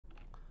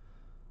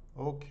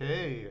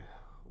Okay,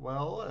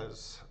 well,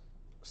 as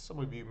some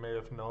of you may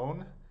have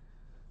known,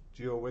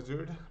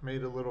 GeoWizard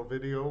made a little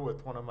video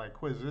with one of my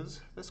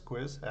quizzes, this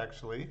quiz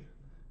actually,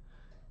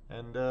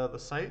 and the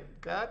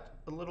site got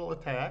a little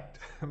attacked,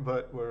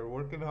 but we're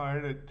working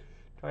hard at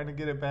trying to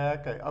get it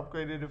back. I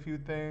upgraded a few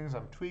things,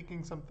 I'm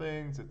tweaking some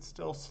things, it's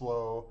still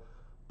slow,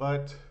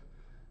 but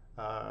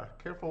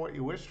careful what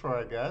you wish for,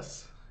 I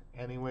guess.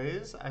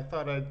 Anyways, I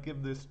thought I'd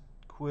give this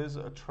quiz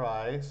a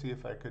try, see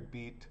if I could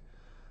beat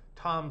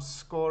Tom's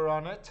score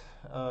on it.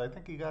 I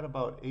think he got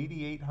about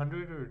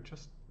 8,800 or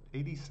just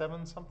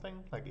 87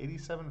 something, like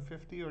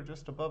 8750 or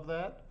just above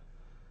that.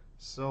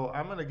 So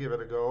I'm going to give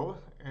it a go.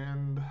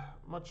 And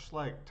much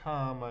like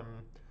Tom,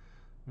 I'm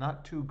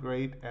not too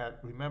great at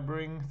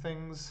remembering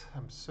things.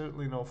 I'm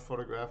certainly no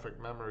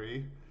photographic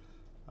memory.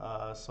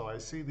 So I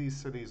see these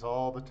cities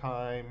all the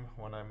time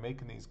when I'm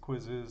making these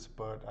quizzes,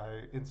 but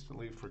I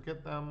instantly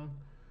forget them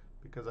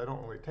because I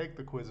don't really take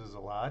the quizzes a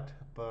lot.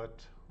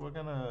 But we're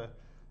gonna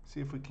see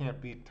if we can't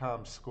beat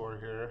Tom's score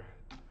here.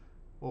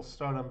 We'll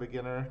start on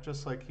beginner,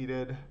 just like he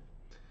did,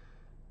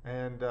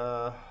 and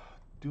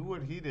do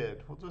what he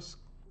did.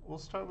 We'll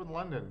start with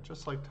London,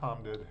 just like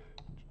Tom did,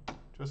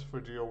 just for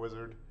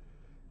GeoWizard.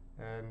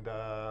 And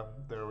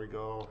there we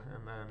go.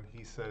 And then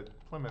he said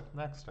Plymouth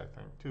next, I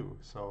think, too.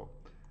 So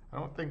I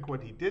don't think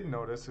what he did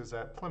notice is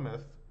that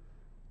Plymouth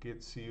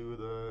gets you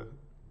the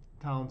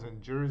towns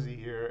in Jersey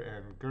here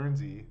and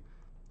Guernsey.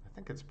 I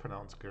think it's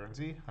pronounced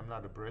Guernsey. I'm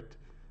not a Brit.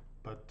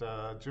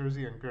 But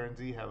Jersey and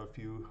Guernsey have a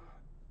few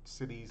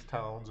cities,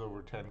 towns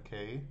over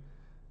 10K.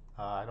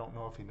 I don't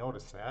know if you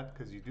noticed that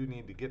because you do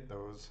need to get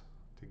those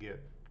to get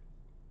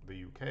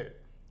the UK.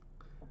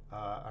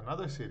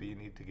 Another city you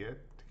need to get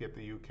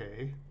the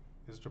UK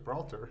is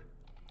Gibraltar.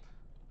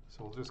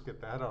 So we'll just get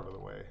that out of the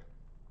way.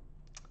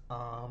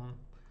 Um,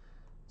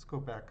 let's go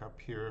back up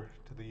here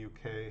to the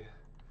UK.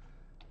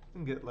 You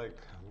can get like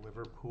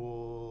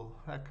Liverpool,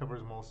 that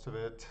covers most of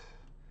it.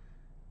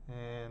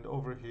 And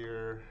over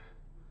here,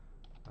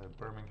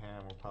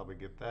 Birmingham will probably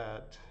get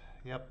that.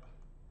 Yep.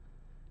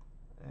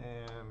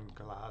 And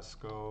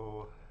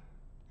Glasgow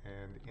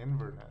and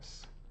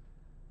Inverness.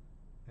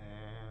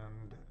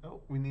 And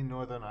oh, we need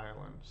Northern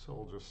Ireland, so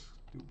we'll just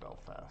do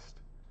Belfast.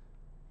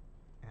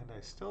 And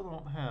I still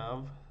don't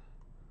have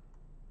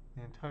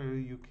the entire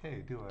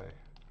UK, do I?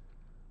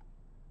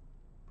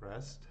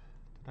 Brest.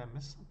 Did I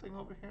miss something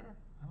over here?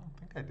 I don't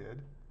think I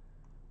did.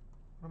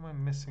 What am I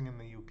missing in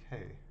the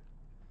UK?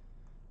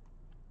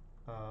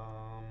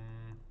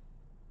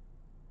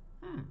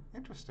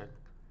 Interesting.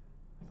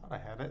 I thought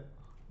I had it.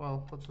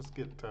 Well, let's just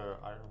get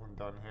Ireland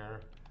done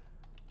here.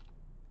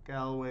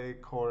 Galway,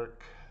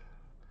 Cork.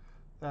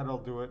 That'll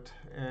do it.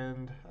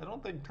 And I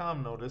don't think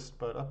Tom noticed,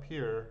 but up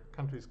here,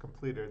 countries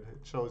completed,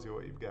 it shows you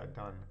what you've got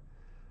done.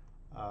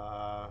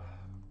 Uh,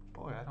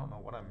 Boy, I don't know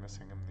what I'm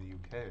missing in the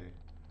UK.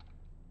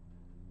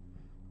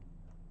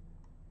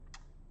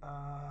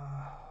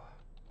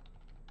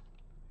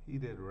 He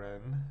did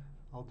Rennes.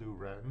 I'll do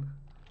Rennes.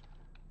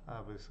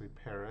 Obviously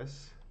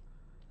Paris.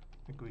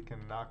 I think we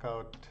can knock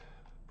out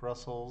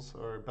Brussels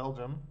or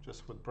Belgium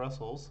just with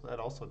Brussels. That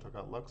also took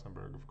out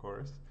Luxembourg, of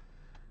course.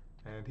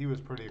 And he was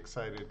pretty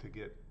excited to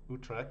get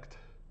Utrecht.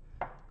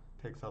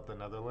 Takes out the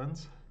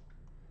Netherlands.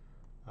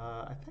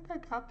 I think I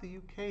got the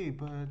UK,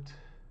 but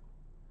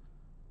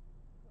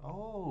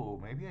oh,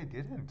 maybe I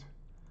didn't.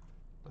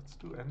 Let's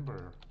do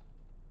Edinburgh.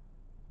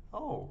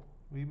 Oh,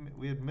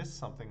 we had missed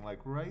something like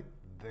right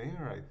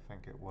there, I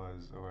think it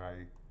was, or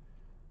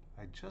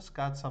I just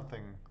got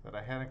something that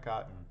I hadn't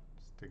gotten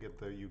to get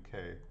the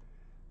UK.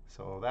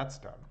 So that's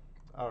done.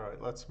 All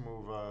right, let's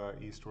move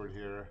eastward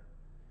here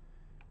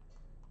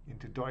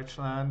into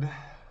Deutschland.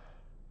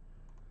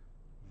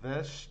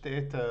 Welche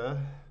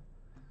Städte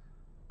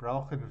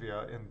brauchen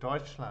wir in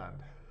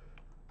Deutschland?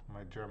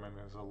 My German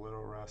is a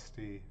little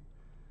rusty.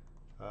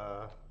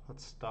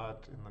 Let's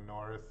start in the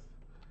north.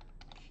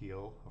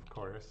 Kiel, of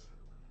course.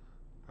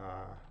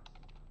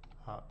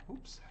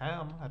 Oops,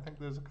 Ham. I think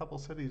there's a couple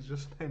cities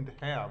just named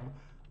Ham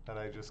that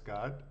I just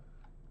got.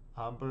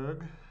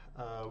 Hamburg.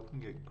 We can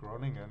get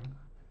Groningen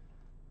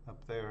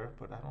up there,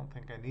 but I don't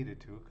think I needed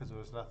to because there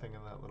was nothing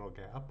in that little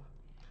gap.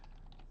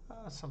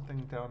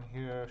 Something down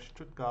here.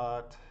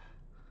 Stuttgart.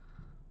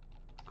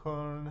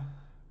 Köln.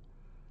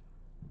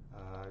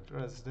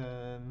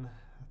 Dresden.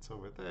 That's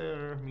over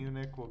there.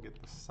 Munich. We'll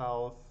get the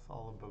south.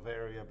 All of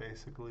Bavaria,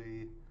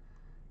 basically.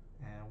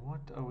 And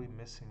what are we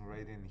missing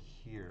right in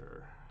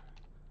here?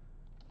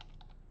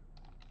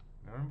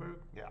 Nuremberg?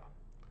 Yeah.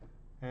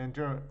 And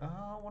German.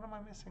 What am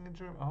I missing in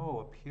German? Oh,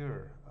 up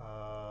here.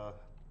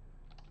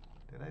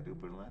 Did I do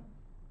Berlin?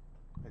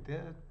 I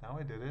did. Now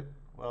I did it.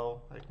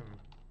 Well, I can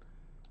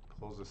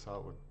close this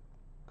out with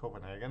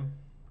Copenhagen.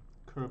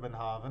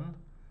 Copenhagen.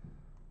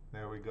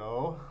 There we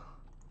go.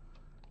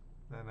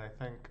 Then I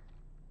think,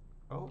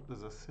 oh,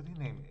 there's a city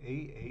named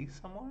AA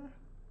somewhere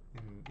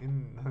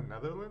in the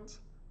Netherlands.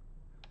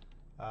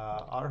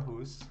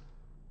 Aarhus.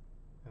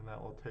 And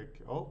that will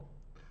take, oh,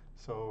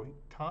 so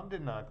Tom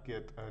did not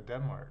get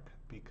Denmark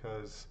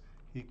because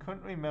he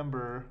couldn't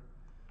remember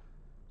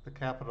the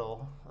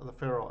capital of the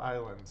Faroe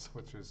Islands,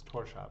 which is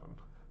Tórshavn.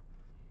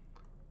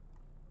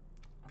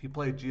 If you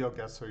play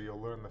GeoGuessr,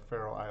 you'll learn the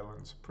Faroe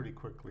Islands pretty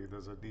quickly.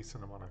 There's a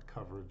decent amount of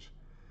coverage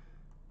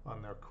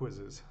on their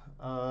quizzes.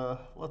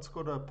 Let's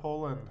go to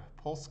Poland.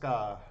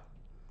 Polska.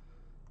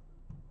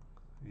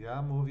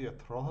 Ja mówię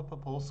trochę po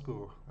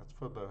polsku. That's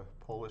for the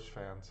Polish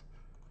fans.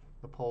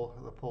 The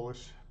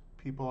Polish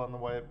people on the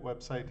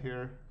website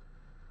here.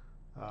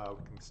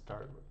 We can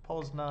start with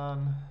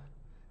Poznan,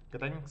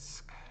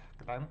 Gdańsk,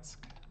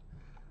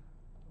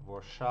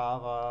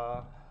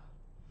 Warszawa,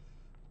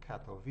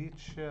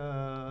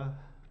 Katowice.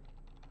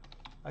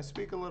 I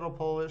speak a little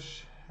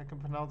Polish. I can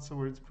pronounce the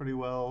words pretty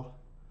well.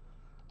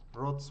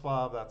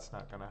 Wrocław, that's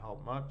not going to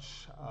help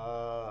much.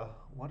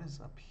 What is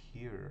up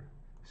here?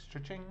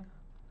 Stritching?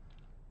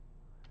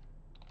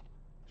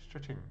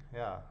 Stritching,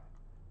 yeah.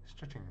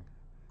 Stritching.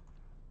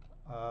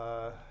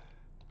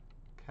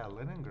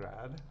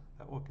 Kaliningrad,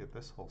 that will get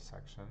this whole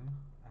section.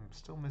 I'm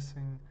still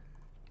missing,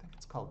 I think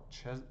it's called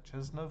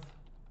Chesnov.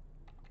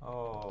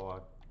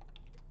 Oh,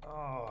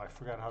 I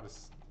forgot how to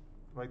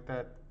write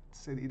that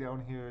city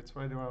down here. It's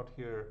right around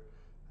here.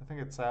 I think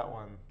it's that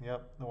one.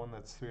 Yep, the one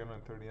that's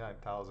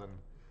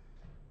 339,000.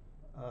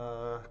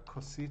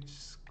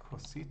 Kosice?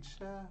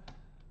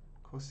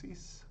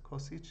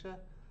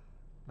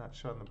 Not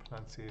sure on the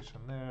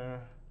pronunciation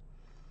there.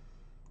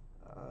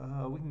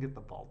 We can get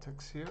the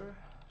Baltics here.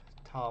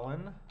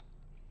 Tallinn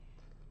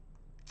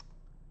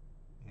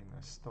in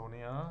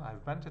Estonia.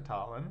 I've been to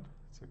Tallinn.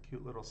 It's a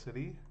cute little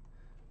city.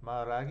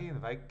 Ma räägin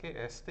väike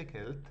eesti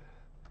keelt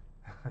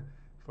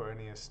for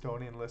any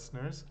Estonian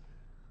listeners.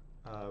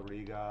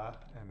 Riga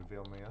and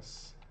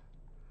Vilnius.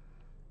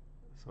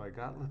 So I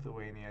got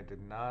Lithuania. I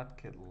did not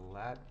get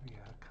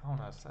Latvia.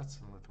 Kaunas, that's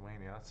in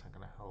Lithuania. That's not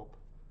going to help.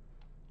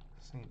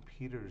 St.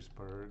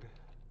 Petersburg.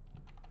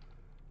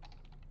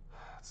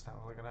 That's not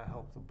really going to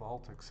help the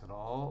Baltics at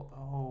all.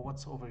 Oh,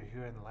 what's over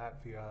here in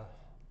Latvia?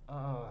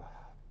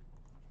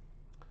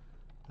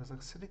 There's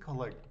a city called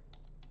like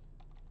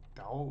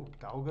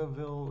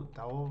Daugaville.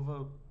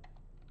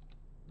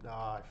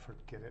 I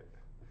forget it.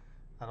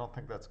 I don't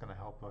think that's going to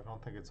help. I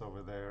don't think it's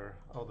over there.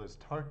 Oh, there's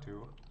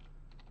Tartu.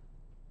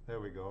 There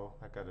we go.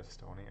 That got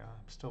Estonia.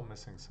 I'm still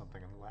missing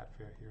something in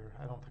Latvia here.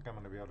 I don't think I'm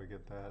going to be able to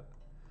get that.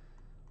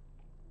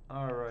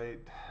 All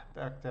right,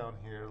 back down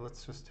here.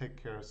 Let's just take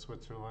care of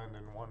Switzerland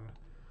in one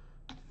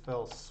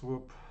fell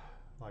swoop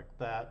like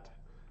that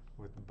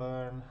with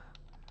Bern.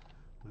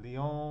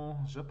 Lyon,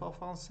 je parle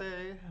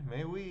français,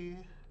 mais oui.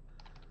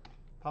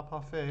 Pas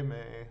parfait,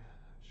 mais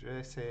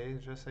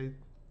j'essaie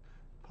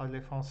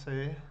parler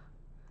français.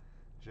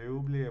 J'ai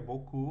oublié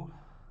beaucoup.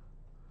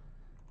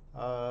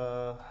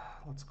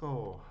 Let's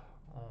go.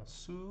 En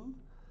dessous,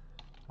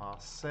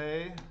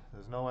 Marseille.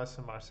 There's no S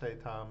in Marseille,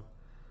 Tom.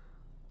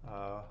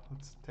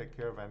 Let's take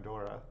care of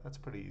Andorra. That's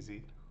pretty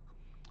easy.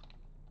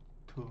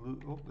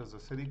 Toulouse. Oh, there's a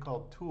city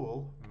called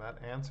Toul, and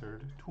that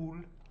answered. Toul.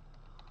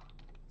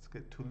 Let's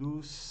get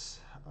Toulouse.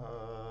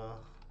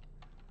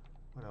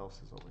 What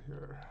else is over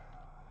here?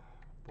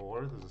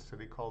 Bor. There's a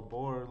city called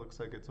Bor. Looks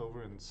like it's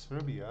over in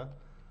Serbia.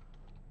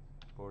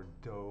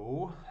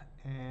 Bordeaux.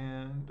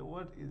 And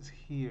what is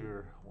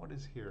here? What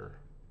is here?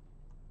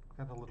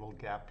 Got a little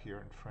gap here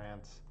in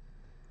France.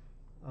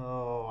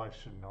 Oh, I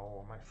should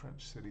know. My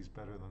French city's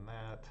better than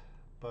that.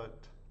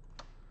 But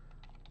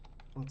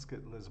let's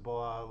get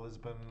Lisboa,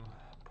 Lisbon,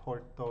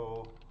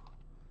 Porto.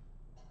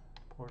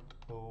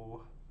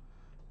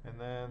 And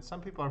then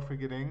some people are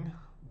forgetting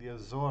the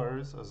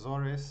Azores. I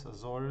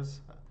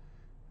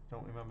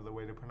don't remember the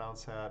way to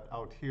pronounce that.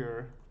 Out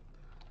here,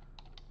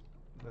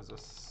 there's a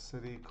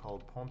city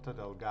called Ponta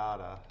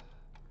Delgada,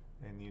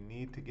 and you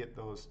need to get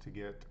those to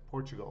get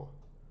Portugal.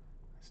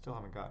 I still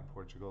haven't gotten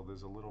Portugal.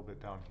 There's a little bit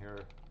down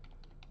here.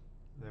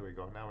 There we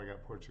go. Now we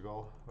got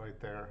Portugal right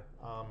there.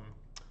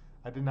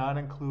 I did not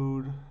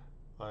include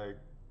like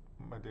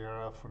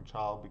Madeira,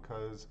 Funchal,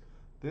 because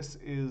this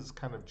is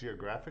kind of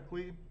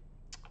geographically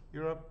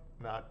Europe,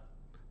 not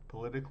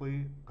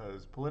politically,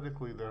 because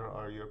politically there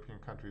are European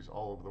countries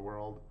all over the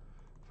world,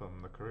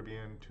 from the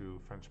Caribbean to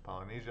French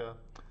Polynesia.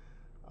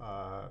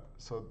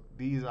 So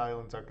these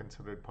islands are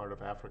considered part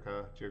of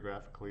Africa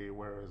geographically,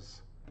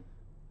 whereas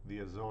the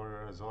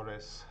Azores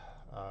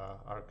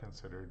are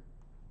considered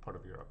part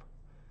of Europe,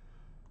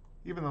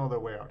 even though they're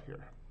way out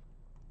here.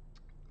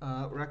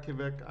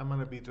 Reykjavik, I'm going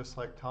to be just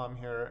like Tom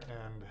here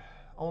and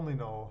only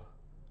know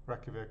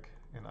Reykjavik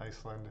in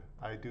Iceland.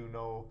 I do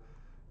know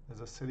there's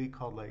a city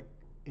called like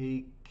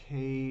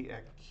Akiri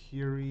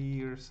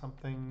or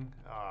something.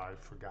 I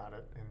forgot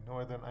it, in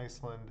northern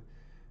Iceland.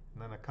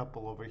 And then a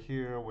couple over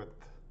here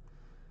with,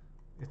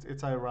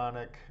 it's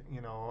ironic,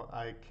 you know,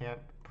 I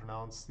can't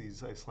pronounce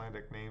these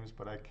Icelandic names,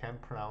 but I can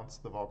pronounce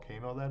the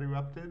volcano that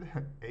erupted,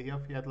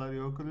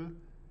 Eyjafjallajökull.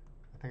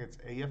 I think it's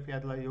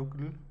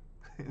Eyjafjallajökull.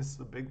 It's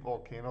the big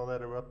volcano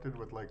that erupted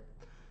with like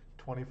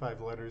 25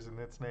 letters in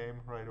its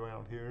name right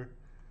around here.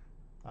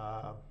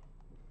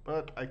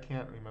 But I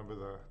can't remember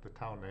the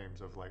town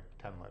names of like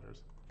 10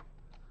 letters.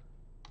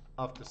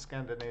 off to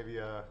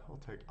Scandinavia. We'll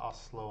take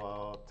Oslo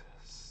out,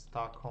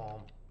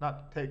 Stockholm.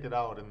 Not take it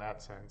out in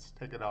that sense.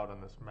 Take it out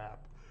on this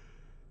map.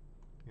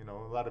 You know,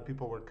 a lot of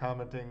people were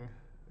commenting.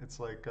 It's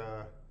like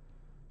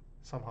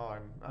somehow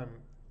I'm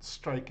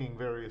striking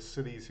various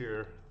cities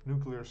here.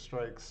 Nuclear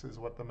strikes is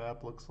what the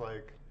map looks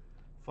like.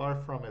 Far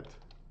from it.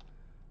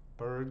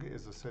 Berg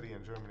is a city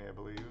in Germany, I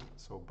believe.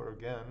 So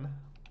Bergen.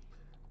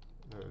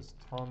 There's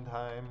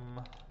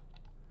Trondheim.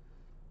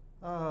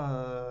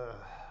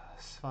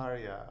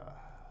 Sverige.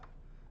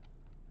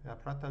 Jag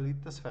pratar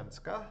lite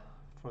svenska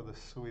for the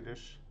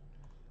Swedish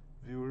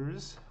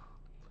viewers.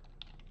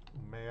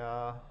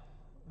 Umea,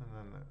 and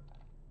then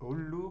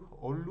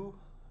Oulu,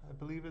 I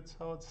believe it's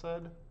how it's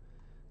said.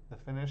 The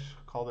Finnish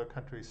call their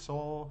country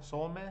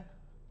Suomi,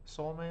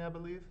 I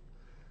believe.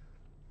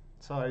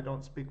 So I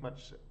don't speak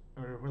much,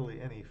 or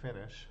really any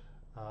Finnish.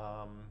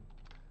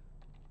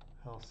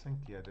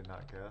 Helsinki I did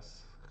not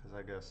guess, because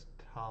I guessed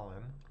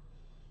Tallinn.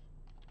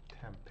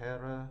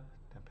 Tampere,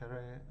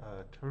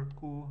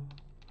 Turku.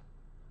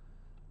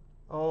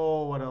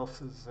 Oh, what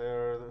else is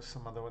there? There's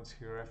some other ones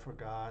here I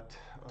forgot.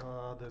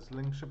 There's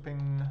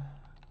Linköping,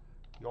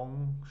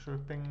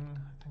 Jönköping.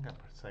 I think I'm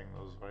saying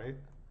those right.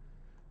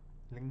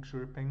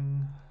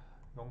 Linköping,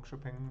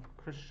 Jönköping,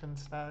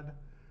 Kristianstad.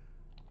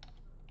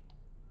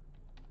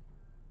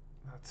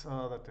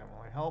 That didn't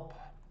really help.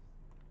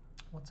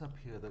 What's up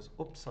here? There's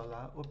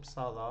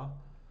Uppsala.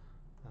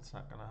 That's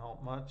not gonna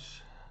help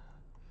much.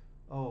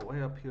 Oh,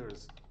 way up here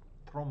is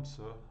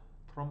Tromsø.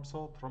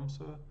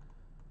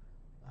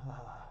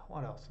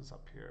 What else is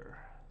up here?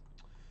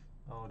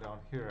 Oh, down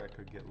here I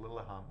could get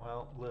Lillehammer.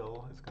 Well,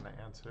 Lille is going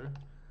to answer,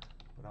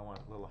 but I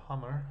want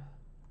Lillehammer.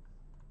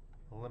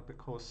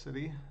 Olympic host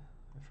city.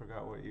 I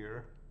forgot what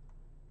year.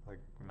 Like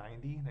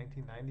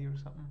 1990 or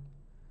something.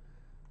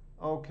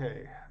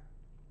 Okay.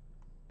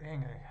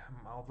 Dang,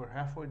 I'm over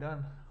halfway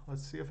done.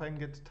 Let's see if I can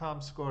get to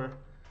Tom's score.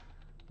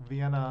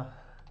 Vienna,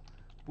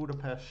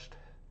 Budapest,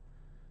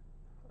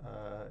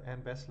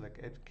 and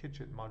Beszélek egy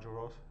kicsit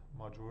magyarul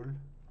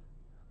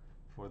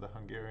for the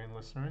Hungarian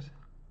listeners.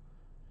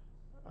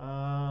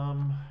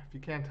 If you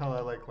can't tell,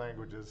 I like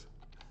languages.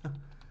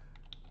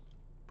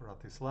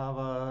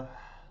 Bratislava,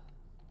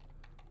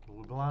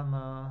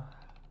 Ljubljana.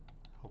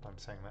 Hope I'm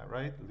saying that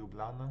right.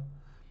 Ljubljana.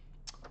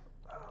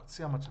 Let's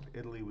see how much of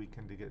Italy we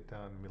can get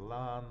done.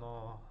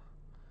 Milano,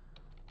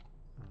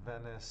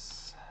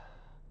 Venice,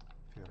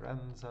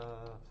 Firenze,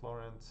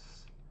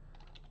 Florence,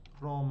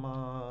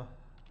 Roma,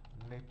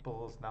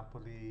 Naples,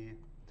 Napoli,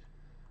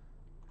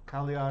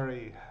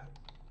 Cagliari.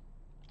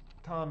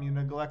 Tom, you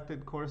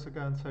neglected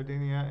Corsica and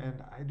Sardinia,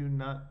 and I do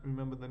not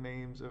remember the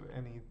names of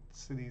any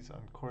cities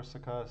on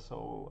Corsica,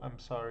 so I'm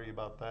sorry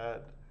about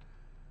that.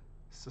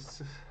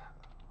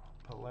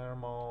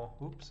 Palermo.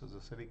 Oops, there's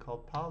a city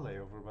called Pale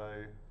over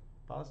by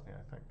Bosnia,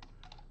 I think.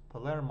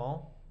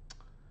 Palermo,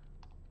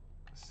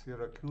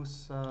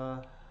 Syracuse,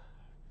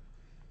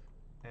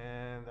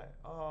 and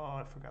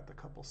I forgot the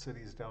couple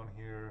cities down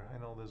here. I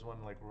know there's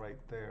one like right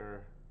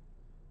there.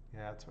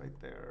 Yeah, it's right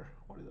there.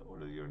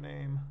 What are your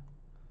name?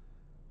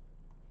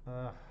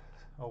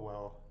 Oh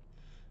well.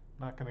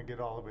 Not gonna get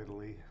all of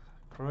Italy.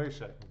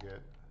 Croatia I can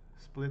get.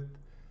 Split.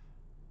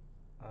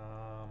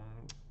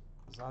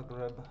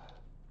 Zagreb.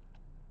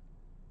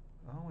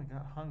 Oh, we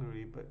got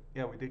Hungary, but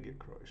yeah, we did get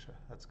Croatia.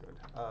 That's good.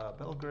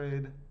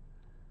 Belgrade.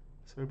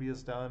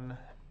 Serbia's done.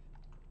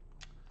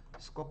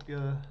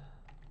 Skopje.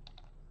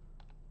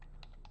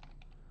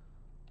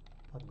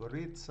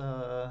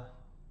 Podgorica.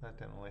 That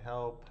didn't really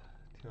help.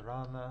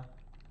 Tirana.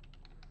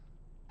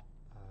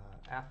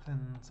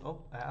 Athens.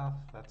 Oh,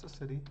 that's a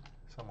city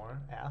somewhere.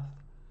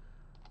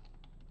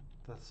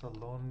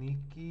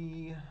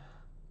 Thessaloniki.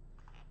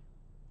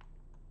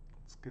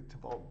 Let's get to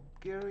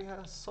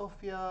Bulgaria,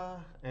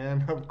 Sofia,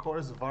 and of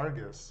course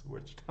Vargas,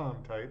 which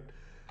Tom typed,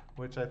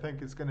 which I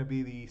think is going to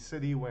be the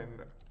city when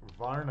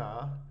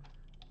Varna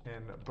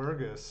and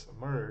Burgas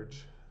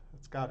merge.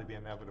 It's got to be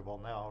inevitable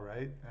now,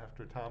 right?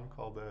 After Tom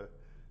called the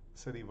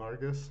city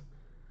Vargas.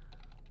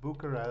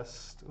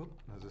 Bucharest. Oop,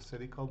 there's a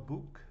city called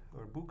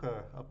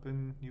Buka up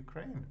in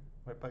Ukraine,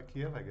 right by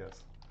Kiev, I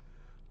guess.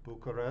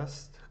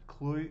 Bucharest,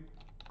 Cluj,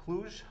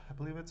 I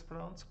believe it's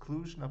pronounced.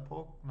 Cluj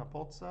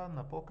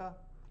Napoca.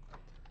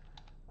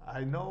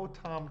 I know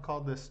Tom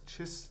called this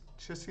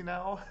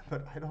Chisinau,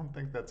 but I don't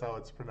think that's how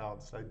it's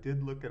pronounced. I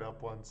did look it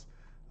up once.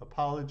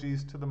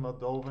 Apologies to the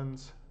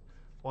Moldovans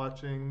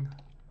watching.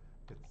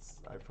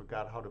 I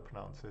forgot how to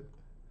pronounce it.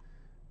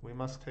 We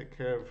must take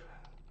care of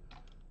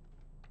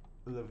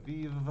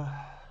Lviv,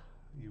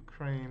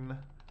 Ukraine,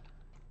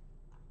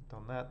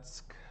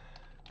 Donetsk,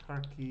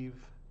 Kharkiv,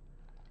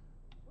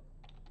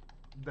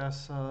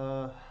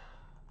 Odessa.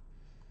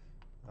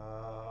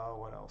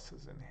 What else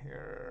is in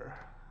here?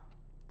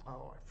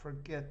 Oh, I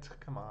forget.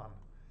 Come on.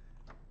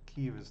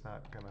 Kiev is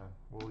not gonna.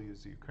 We'll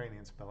use the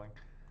Ukrainian spelling.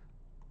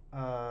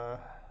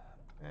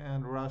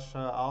 And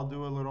Russia. I'll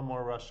do a little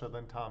more Russia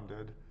than Tom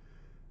did.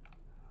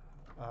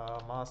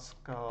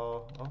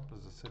 Moscow. Oh,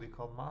 there's a city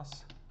called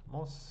Mos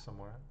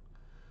somewhere.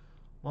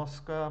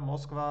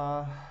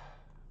 Moskva.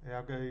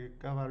 Я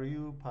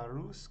говорю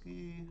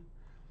по-русски,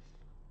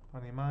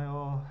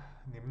 понимаю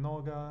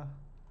немного.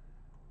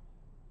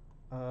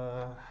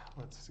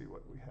 Let's see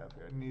what we have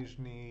here.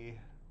 Nizhny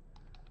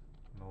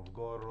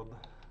Novgorod.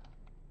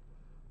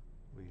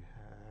 We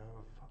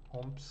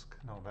have Omsk.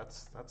 No,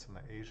 that's in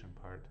the Asian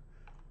part.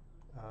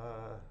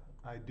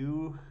 I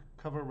do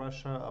cover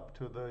Russia up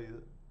to the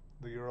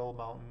Ural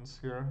Mountains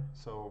here,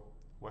 so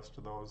west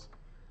of those.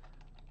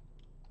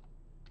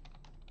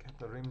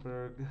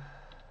 Ekaterinburg,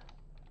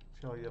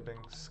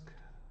 Chelyabinsk.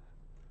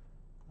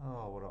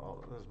 Oh, what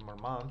all? There's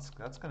Murmansk.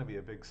 That's going to be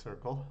a big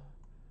circle.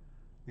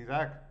 These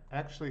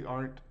actually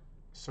aren't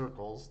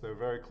circles. They're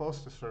very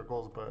close to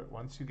circles, but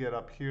once you get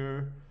up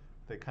here,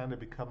 they kind of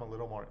become a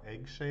little more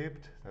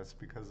egg-shaped. That's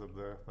because of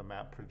the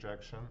map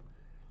projection.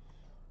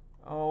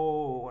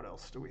 Oh, what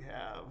else do we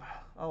have?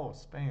 Oh,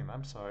 Spain.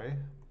 I'm sorry.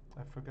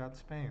 I forgot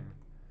Spain.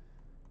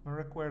 Me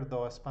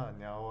recuerdo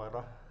España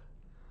ahora.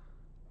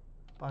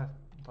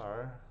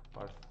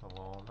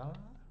 Barcelona.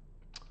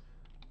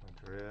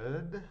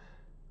 Madrid.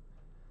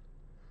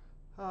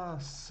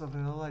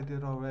 Seville I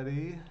did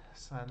already.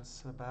 San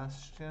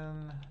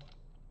Sebastian.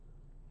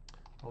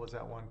 What was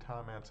that one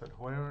Tom answered?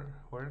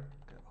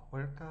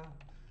 Huerca?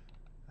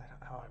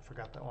 I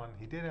forgot that one.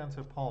 He did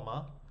answer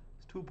Palma.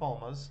 It's 2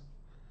 Palmas.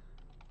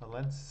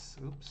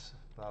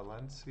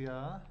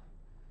 Valencia.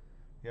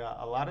 Yeah,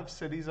 a lot of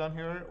cities on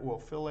here will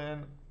fill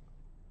in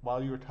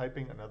while you're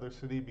typing another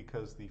city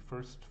because the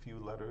first few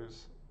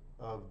letters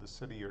of the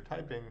city you're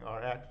typing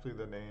are actually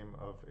the name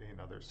of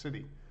another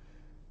city.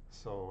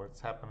 So it's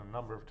happened a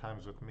number of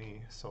times with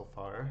me so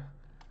far.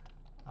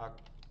 A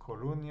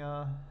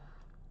Coruña.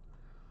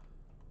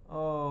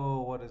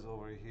 Oh, what is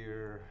over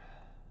here?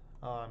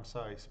 Oh, I'm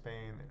sorry,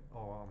 Spain.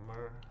 Oh,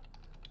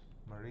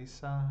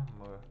 Marisa.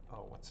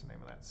 Oh, what's the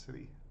name of that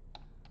city?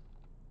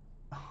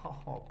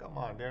 Oh, come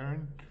on,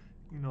 Darren.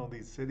 You know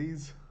these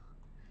cities.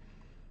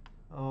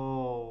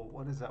 Oh,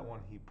 what is that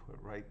one he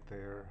put right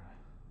there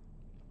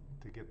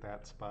to get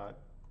that spot?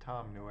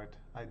 Tom knew it.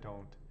 I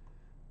don't.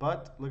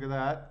 But look at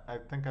that. I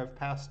think I've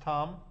passed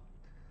Tom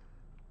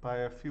by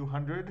a few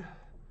hundred.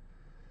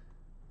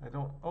 I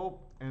don't. Oh,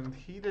 and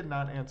he did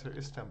not answer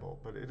Istanbul,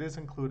 but it is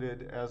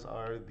included, as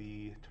are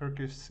the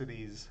Turkish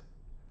cities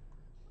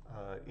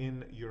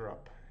in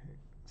Europe,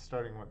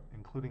 starting with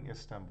including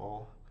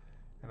Istanbul.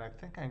 And I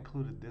think I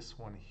included this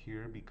one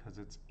here because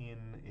it's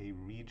in a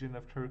region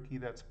of Turkey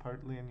that's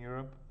partly in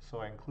Europe. So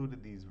I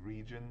included these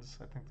regions.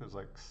 I think there's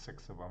like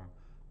 6 of them,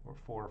 or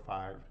 4 or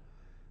 5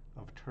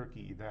 of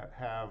Turkey that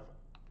have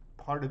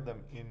part of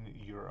them in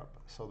Europe.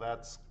 So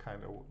that's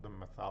kind of the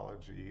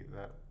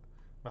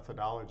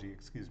methodology,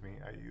 excuse me,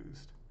 I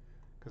used.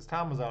 Because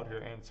Tom was out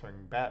here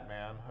answering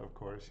Batman, of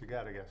course, you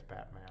gotta guess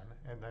Batman.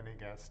 And then he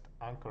guessed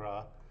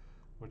Ankara,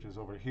 which is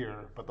over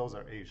here, but those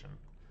are Asian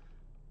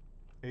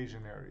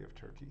area of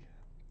Turkey.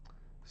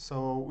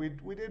 So we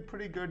did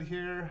pretty good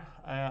here.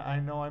 I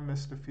know I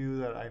missed a few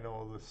that I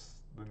know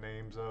the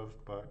names of,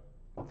 but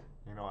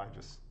you know, I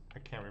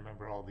can't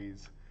remember all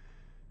these.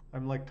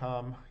 I'm like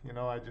Tom, you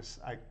know, I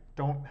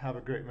don't have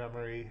a great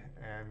memory,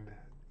 and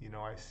you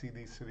know, I see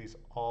these cities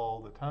all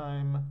the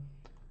time,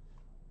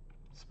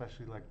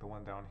 especially like the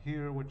one down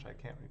here, which I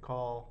can't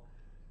recall.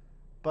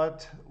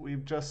 But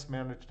we've just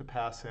managed to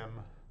pass him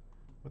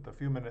with a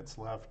few minutes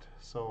left,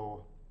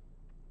 so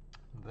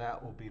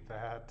that will be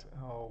that.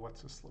 Oh,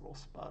 what's this little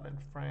spot in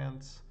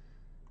France?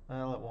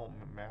 Well, it won't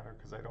matter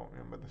because I don't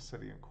remember the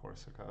city in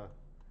Corsica.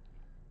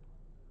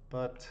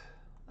 But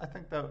I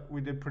think that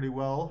we did pretty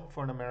well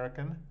for an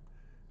American.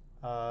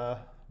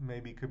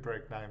 Maybe could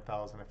break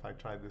 9,000 if I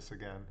tried this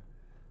again.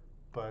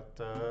 But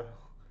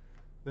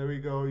there we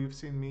go. You've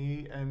seen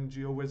me and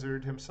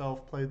GeoWizard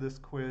himself play this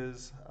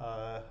quiz.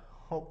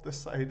 Hope the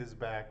site is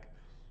back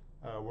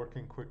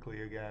working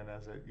quickly again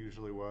as it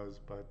usually was.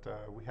 But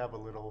we have a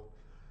little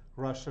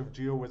rush of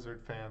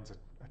GeoWizard fans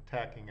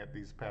attacking it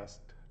these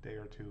past day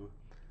or two.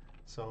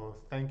 So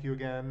thank you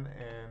again,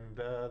 and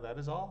that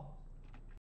is all.